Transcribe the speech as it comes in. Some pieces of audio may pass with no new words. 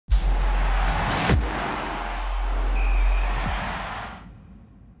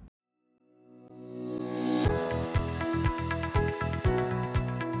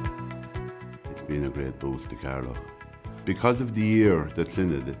great boost to Carlow. Because of the year that's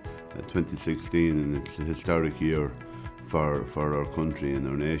in it, 2016, and it's a historic year for our country and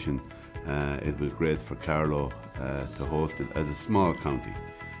our nation, it was great for Carlow to host it as a small county.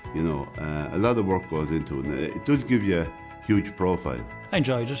 You know, a lot of work goes into it, and it does give you a huge profile. I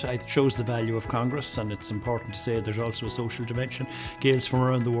enjoyed it. It shows the value of Congress, and it's important to say there's also a social dimension. Gaels from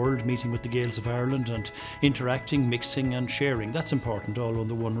around the world meeting with the Gaels of Ireland and interacting, mixing and sharing. That's important, all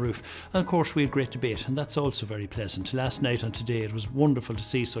under one roof. And of course we had great debate, and that's also very pleasant. Last night and today it was wonderful to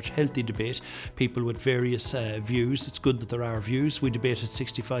see such healthy debate, people with various views. It's good that there are views. We debated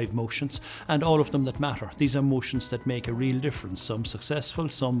 65 motions, and all of them that matter. These are motions that make a real difference, some successful,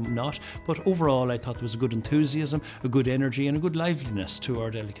 some not, but overall I thought there was a good enthusiasm, a good energy and a good liveliness to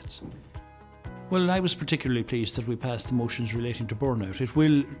our delegates. Well, I was particularly pleased that we passed the motions relating to burnout. It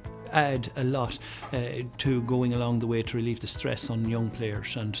will add a lot to going along the way to relieve the stress on young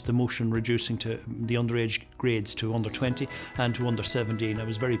players, and the motion reducing to the underage grades to under 20 and to under 17. I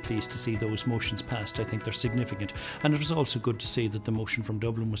was very pleased to see those motions passed. I think they're significant, and it was also good to see that the motion from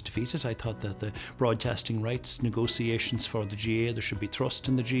Dublin was defeated. I thought that the broadcasting rights negotiations for the GAA, there should be trust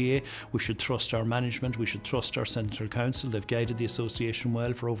in the GAA. We should trust our management, we should trust our Senatorial Council. They've guided the association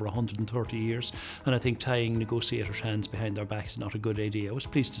well for over 130 years, and I think tying negotiators' hands behind their backs is not a good idea. I was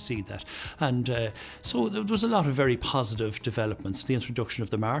pleased to see that, and so there was a lot of very positive developments. The introduction of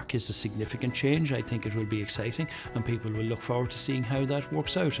the mark is a significant change. I think it will be exciting, and people will look forward to seeing how that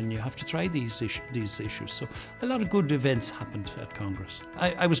works out, and you have to try these issues. So a lot of good events happened at Congress.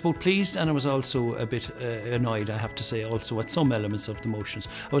 I was both pleased and I was also a bit annoyed, I have to say, also at some elements of the motions.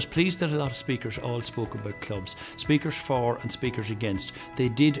 I was pleased that a lot of speakers all spoke about clubs, speakers for and speakers against. They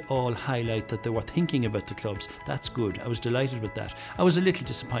did all highlight that they were thinking about the clubs. That's good. I was delighted with that. I was a little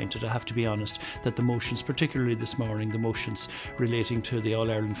disappointed, I have to be honest, that the motions, particularly this morning, the motions relating to the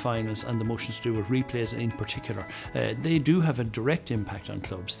All-Ireland finals and the motions to do with replays in particular, they do have a direct impact on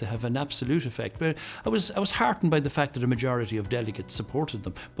clubs. They have an absolute effect. But I was heartened by the fact that a majority of delegates supported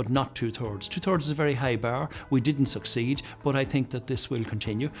them, but not two-thirds. Two-thirds is a very high bar. We didn't succeed, but I think that this will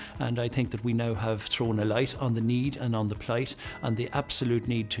continue, and I think that we now have thrown a light on the need and on the plight and the absolute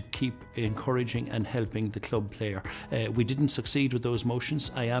need to keep encouraging and helping the club player. We didn't succeed with those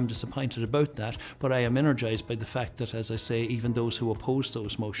motions. I am disappointed about that, but I am energised by the fact that, as I say, even those who opposed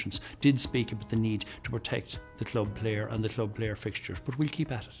those motions did speak about the need to protect the club player and the club player fixtures, but we'll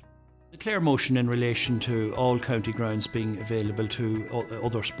keep at it. The Clare motion in relation to all county grounds being available to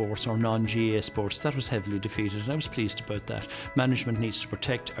other sports or non-GAA sports, that was heavily defeated, and I was pleased about that. Management needs to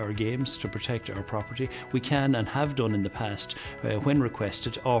protect our games, to protect our property. We can and have done in the past, when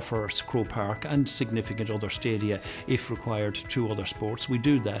requested, offer Crow Park and significant other stadia, if required, to other sports. We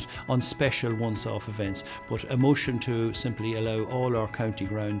do that on special once-off events, but a motion to simply allow all our county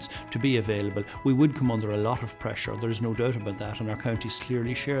grounds to be available, we would come under a lot of pressure, there is no doubt about that, and our counties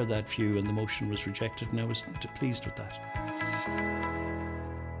clearly share that view, and the motion was rejected, and I was pleased with that.